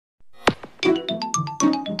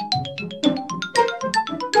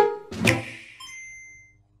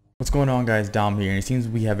going on, guys? Dom here, and it seems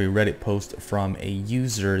we have a Reddit post from a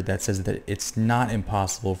user that says that it's not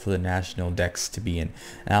impossible for the national decks to be in.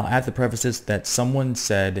 Now, I have to preface this that someone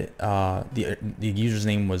said the user's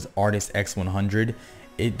name was ArtistX100.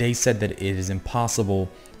 They said that it is impossible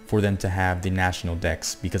for them to have the national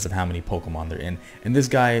decks because of how many Pokemon they're in. And this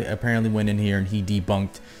guy apparently went in here and he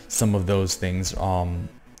debunked some of those things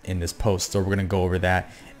in this post. So we're gonna go over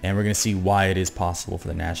that, and we're gonna see why it is possible for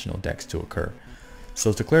the national decks to occur.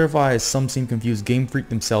 So to clarify, as some seem confused, Game Freak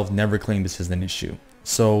themselves never claimed this is an issue.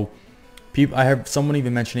 So I have someone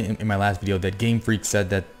even mentioned it in my last video that Game Freak said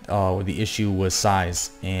that the issue was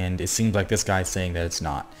size, and it seems like this guy's saying that it's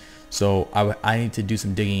not. So I need to do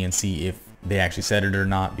some digging and see if they actually said it or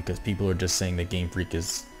not, because people are just saying that Game Freak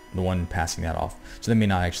is the one passing that off. So that may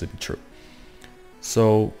not actually be true.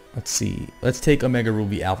 So let's see. Let's take Omega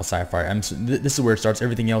Ruby Alpha Sapphire. This is where it starts.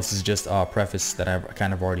 Everything else is just a preface that I've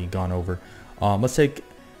kind of already gone over. Let's take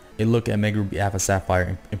a look at Omega Ruby Alpha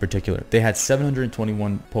Sapphire in particular. They had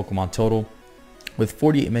 721 Pokemon total with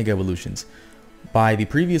 48 Mega Evolutions. By the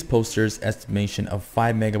previous poster's estimation of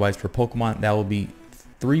 5 megabytes per Pokemon, that will be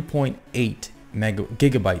 3.8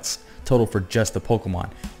 gigabytes total for just the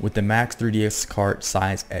Pokemon, with the max 3DS cart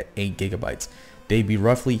size at 8 gigabytes. They'd be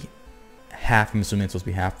roughly half, I'm assuming it's supposed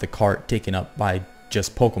to be half, the cart taken up by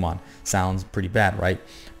just Pokemon. Sounds pretty bad, right?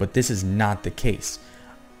 But this is not the case.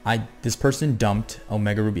 This person dumped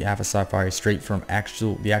Omega Ruby Alpha Sapphire straight from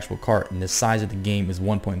the actual cart, and the size of the game is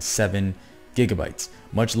 1.7 gigabytes,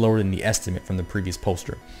 much lower than the estimate from the previous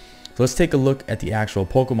poster. So let's take a look at the actual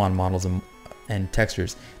Pokemon models and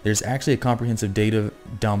textures. There's actually a comprehensive data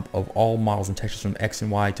dump of all models and textures from X and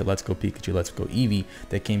Y to Let's Go Pikachu, Let's Go Eevee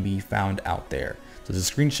that can be found out there. So there's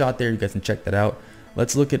a screenshot there, you guys can check that out.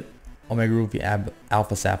 Let's look at Omega Ruby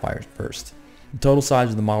Alpha Sapphire first. The total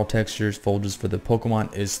size of the model textures folders for the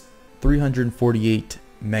Pokemon is 348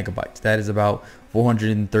 megabytes. That is about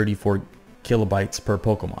 434 kilobytes per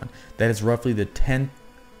Pokemon. That is roughly a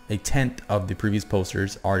tenth of the previous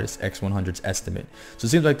poster's Artist X100's estimate. So it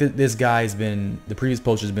seems like this guy's been, the previous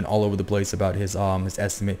poster's been all over the place about his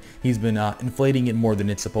estimate. He's been inflating it more than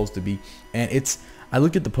it's supposed to be, and I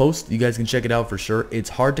looked at the post, you guys can check it out for sure. It's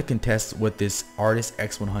hard to contest what this Artist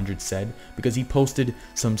X100 said, because he posted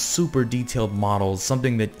some super detailed models,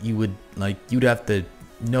 something that you'd have to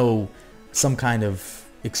know some kind of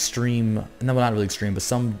extreme, no, not really extreme, but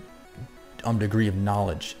some degree of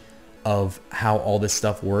knowledge of how all this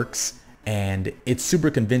stuff works, and it's super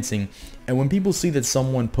convincing. And when people see that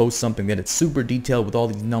someone posts something that it's super detailed with all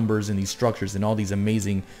these numbers and these structures and all these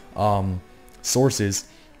amazing sources,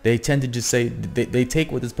 they tend to just say, they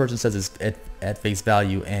take what this person says is at face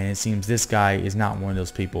value, and it seems this guy is not one of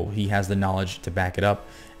those people. He has the knowledge to back it up,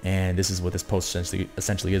 and this is what this post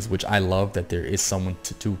essentially is, which I love, that there is someone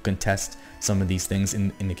to contest some of these things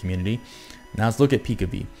in the community. Now let's look at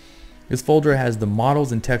PokeDom. This folder has the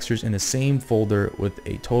models and textures in the same folder with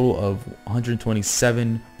a total of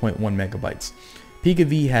 127.1 megabytes.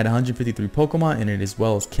 PokeDom had 153 Pokemon in it, as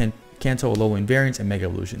well as Kanto, Alolan variants, and Mega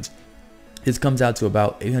Evolutions. This comes out to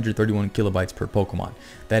about 831 kilobytes per Pokemon.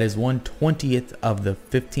 That is 1/20th of the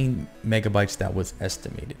 15 megabytes that was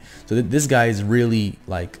estimated. So this guy is really,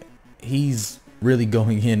 he's really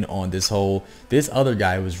going in on this other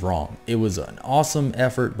guy was wrong. It was an awesome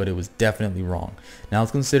effort, but it was definitely wrong. Now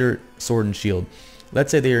let's consider Sword and Shield. Let's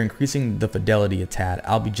say they are increasing the fidelity a tad.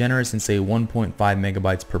 I'll be generous and say 1.5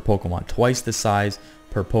 megabytes per Pokemon, twice the size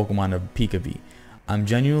per Pokemon of PokeDom. I'm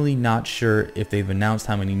genuinely not sure if they've announced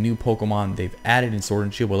how many new Pokemon they've added in Sword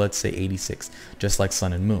and Shield, but let's say 86, just like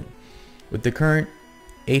Sun and Moon. With the current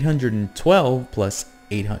 812 plus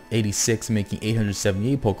 86 making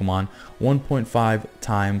 878 Pokemon, 1.5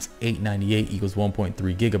 times 898 equals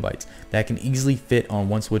 1.3 gigabytes. That can easily fit on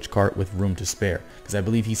one Switch cart with room to spare. Because I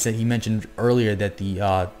believe he mentioned earlier that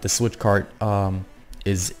the Switch cart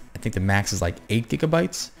is, I think the max is like 8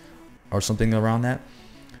 gigabytes or something around that.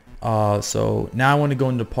 So now I want to go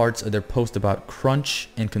into parts of their post about crunch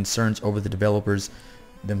and concerns over the developers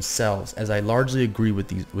themselves, as I largely agree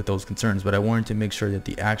with those concerns, but I wanted to make sure that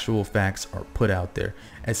the actual facts are put out there.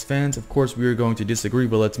 As fans, of course, we are going to disagree,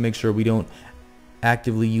 but let's make sure we don't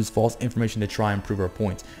actively use false information to try and prove our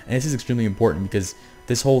points. And this is extremely important, because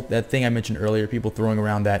that thing I mentioned earlier, people throwing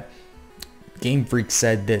around that Game Freak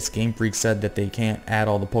said this, Game Freak said that they can't add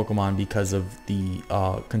all the Pokemon because of the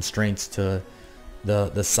constraints to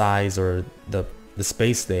the size or the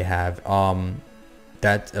space they have.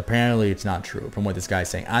 that apparently it's not true from what this guy's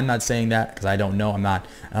saying. I'm not saying that because I don't know. I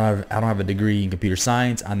don't have a degree in computer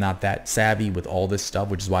science. I'm not that savvy with all this stuff,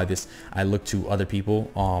 which is why I look to other people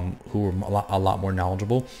who are a lot more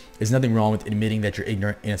knowledgeable. There's nothing wrong with admitting that you're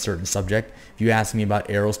ignorant in a certain subject. If you ask me about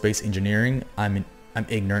aerospace engineering, I'm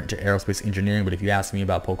ignorant to aerospace engineering, but if you ask me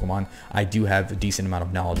about Pokemon, I do have a decent amount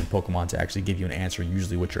of knowledge in Pokemon to actually give you an answer,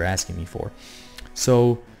 usually what you're asking me for.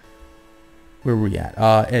 So where were we at?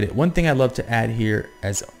 Edit. One thing I'd love to add here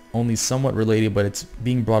as only somewhat related, but it's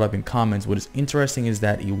being brought up in comments. What is interesting is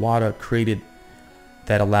that Iwata created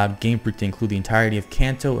that allowed Game Freak to include the entirety of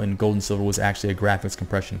Kanto and Gold and Silver was actually a graphics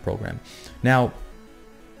compression program. Now,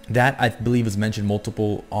 that I believe was mentioned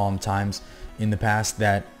multiple times in the past,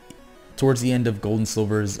 that towards the end of Gold and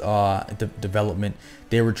Silver's development,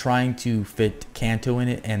 they were trying to fit Kanto in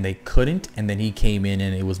it and they couldn't, and then he came in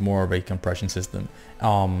and it was more of a compression system,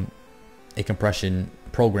 a compression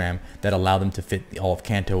program that allowed them to fit all of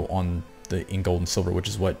Kanto in Gold and Silver, which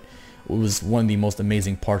is what was one of the most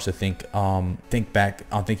amazing parts to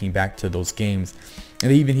thinking back to those games.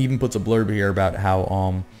 And he even puts a blurb here about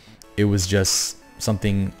how it was just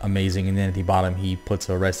something amazing, and then at the bottom he puts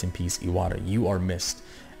a rest in peace Iwata, you are missed.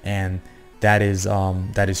 And that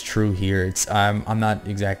is true here. I'm not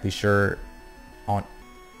exactly sure on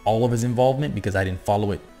all of his involvement because I didn't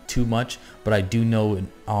follow it too much, but I do know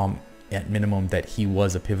at minimum that he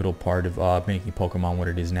was a pivotal part of making Pokemon what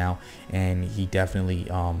it is now, and he definitely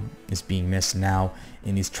is being missed now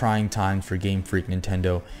in these trying times for Game Freak,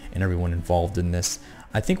 Nintendo, and everyone involved in this.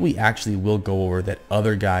 I think we actually will go over that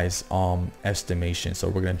other guy's estimation, so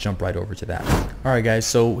we're going to jump right over to that. Alright guys,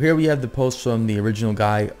 so here we have the post from the original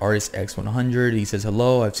guy, Artist X100. He says,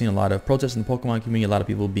 hello, I've seen a lot of protests in the Pokemon community, a lot of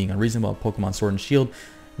people being unreasonable about Pokemon Sword and Shield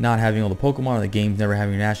not having all the Pokemon, or the game's never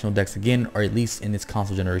having national decks again, or at least in this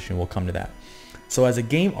console generation. We'll come to that. So as a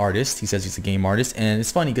game artist, he says he's a game artist, and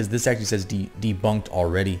it's funny because this actually says debunked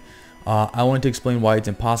already. I wanted to explain why it's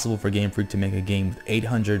impossible for Game Freak to make a game with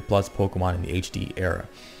 800 plus Pokemon in the HD era.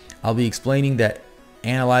 I'll be explaining that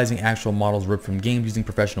analyzing actual models ripped from games using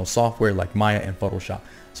professional software like Maya and Photoshop.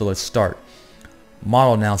 So let's start.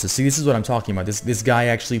 Model analysis. See, this is what I'm talking about. This guy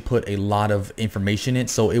actually put a lot of information in,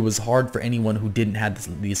 so it was hard for anyone who didn't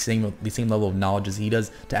have the same level of knowledge as he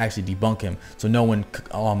does to actually debunk him. So no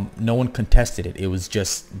one contested it. It was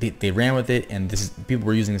just they ran with it, and people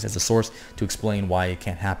were using this as a source to explain why it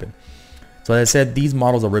can't happen. So as I said, these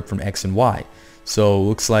models are ripped from X and Y. So it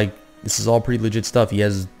looks like this is all pretty legit stuff. He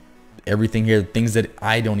has everything here, things that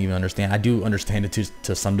I don't even understand. I do understand it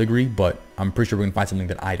to some degree, but I'm pretty sure we're gonna find something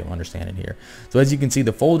that I don't understand in here. So as you can see,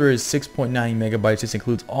 the folder is 6.9 megabytes. This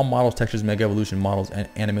includes all models, textures, Mega Evolution models, and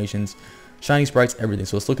animations, shiny sprites, everything.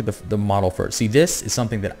 So let's look at the model first. See, this is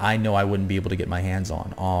something that I know I wouldn't be able to get my hands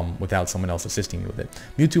on without someone else assisting me with it.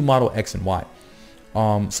 Mewtwo model X and Y.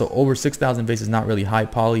 So over 6,000 faces, not really high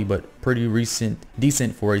poly, but pretty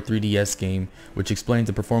decent for a 3DS game, which explains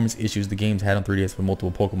the performance issues the games had on 3DS when multiple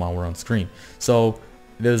Pokemon were on screen. So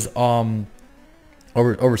there's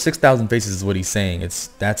over 6,000 faces is what he's saying.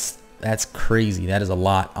 That's crazy. That is a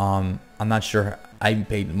lot. I'm not sure. I haven't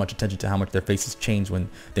paid much attention to how much their faces change when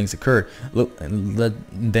things occur. Look,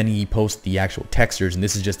 then he posts the actual textures, and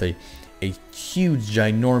this is just a huge,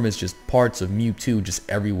 ginormous, just parts of Mewtwo just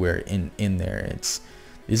everywhere in there. This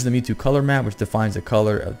is the Mewtwo color map, which defines the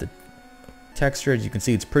color of the texture. As you can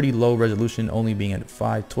see, it's pretty low resolution, only being at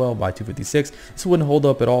 512 by 256. This wouldn't hold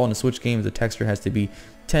up at all in a Switch game. The texture has to be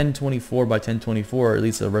 1024 by 1024, or at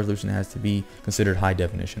least the resolution has to be considered high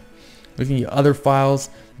definition. Looking at other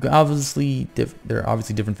files, you can they're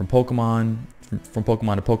obviously different from Pokemon, from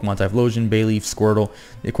Pokemon to Pokemon, Typhlosion, Bayleaf, Squirtle.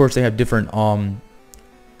 Of course, they have different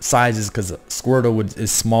sizes because Squirtle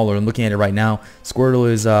is smaller. And looking at it right now, Squirtle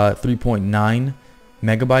is 3.9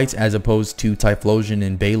 megabytes as opposed to Typhlosion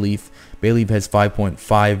and Bayleaf. Bayleaf has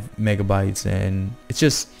 5.5 megabytes, and it's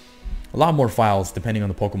just a lot more files depending on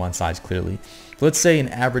the Pokemon size, clearly. So let's say an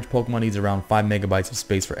average Pokemon needs around 5 megabytes of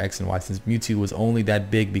space for X and Y, since Mewtwo was only that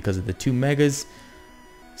big because of the 2 megas.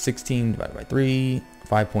 16 divided by 3,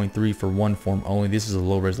 5.3 for one form only. This is a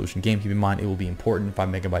low resolution game. Keep in mind it will be important, 5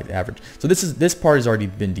 megabyte average. So this part has already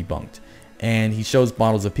been debunked. And he shows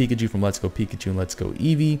models of Pikachu from Let's Go Pikachu and Let's Go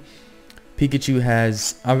Eevee. Pikachu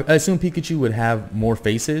has, I assume Pikachu would have more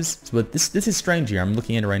faces, but this is strange here. I'm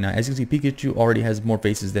looking at it right now. As you can see, Pikachu already has more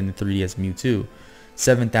faces than the 3DS Mewtwo.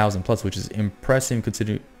 7,000 plus, which is impressive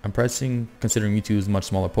considering Mewtwo is a much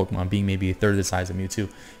smaller Pokemon, being maybe a third of the size of Mewtwo.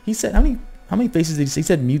 He said, how many faces did he say? He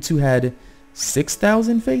said Mewtwo had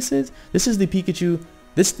 6,000 faces. This is the Pikachu.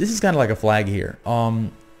 This is kind of like a flag here.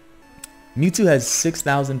 Mewtwo has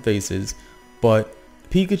 6,000 faces, but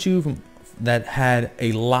Pikachu that had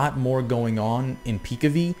a lot more going on in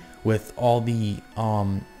PikaV with all the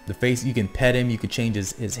face. You can pet him, you could change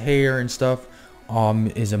his hair and stuff.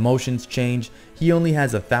 His emotions change. He only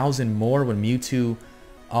has 1,000 more when Mewtwo.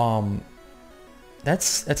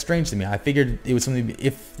 That's strange to me. I figured it was something.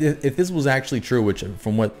 If this was actually true, which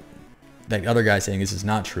from what that other guy's saying, this is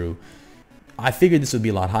not true. I figured this would be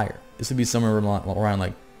a lot higher. This would be somewhere around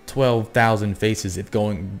like 12,000 faces, if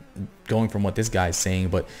going from what this guy's saying.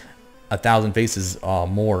 But 1,000 faces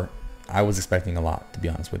more. I was expecting a lot, to be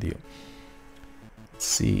honest with you. Let's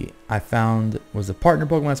see. I found was a partner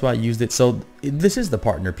Pokemon. That's why I used it. So this is the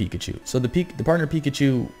partner Pikachu. So the partner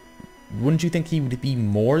Pikachu. Wouldn't you think he would be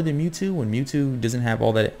more than Mewtwo when Mewtwo doesn't have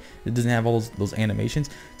all that? It doesn't have all those animations.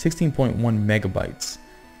 16.1 megabytes.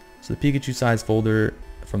 So the Pikachu size folder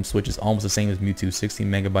from Switch is almost the same as Mewtwo,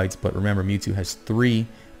 16 megabytes. But remember, Mewtwo has 3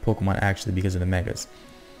 Pokemon actually because of the megas.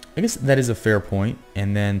 I guess that is a fair point.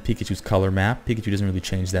 And then Pikachu's color map. Pikachu doesn't really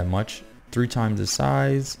change that much. 3 times the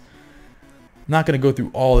size. I'm not going to go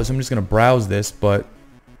through all this. I'm just going to browse this. But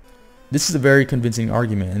this is a very convincing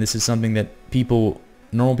argument. And this is something that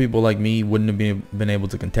normal people like me wouldn't have been able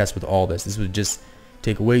to contest with all this. This would just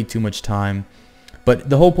take way too much time. But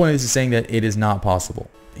the whole point of this is saying that it is not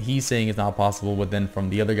possible. He's saying it's not possible, but then from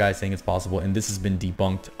the other guy saying it's possible, and this has been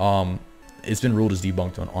debunked. It's been ruled as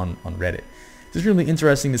debunked on Reddit. It's really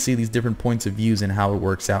interesting to see these different points of views and how it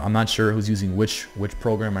works out. I'm not sure who's using which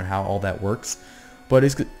program and how all that works, but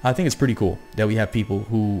I think it's pretty cool that we have people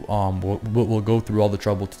who will go through all the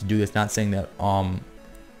trouble to do this. Not saying that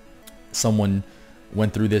someone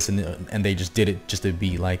went through this and they just did it just to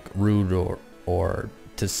be like rude or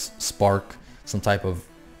to spark some type of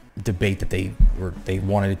debate that they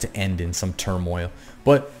wanted it to end in some turmoil.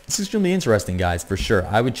 But it's extremely interesting, guys, for sure.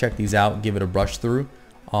 I would check these out, give it a brush through.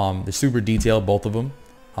 They're super detailed, both of them.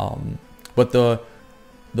 But the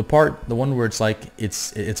one where it's like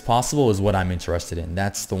it's possible is what I'm interested in.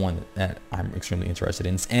 That's the one that I'm extremely interested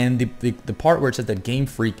in. And the part where it said that Game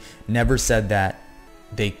Freak never said that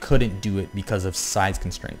they couldn't do it because of size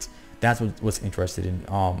constraints. That's what's interested in.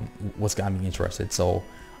 What's got me interested. So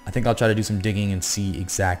I think I'll try to do some digging and see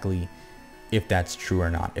exactly if that's true or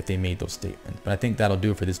not, if they made those statements. But I think that'll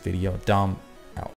do it for this video. Dom,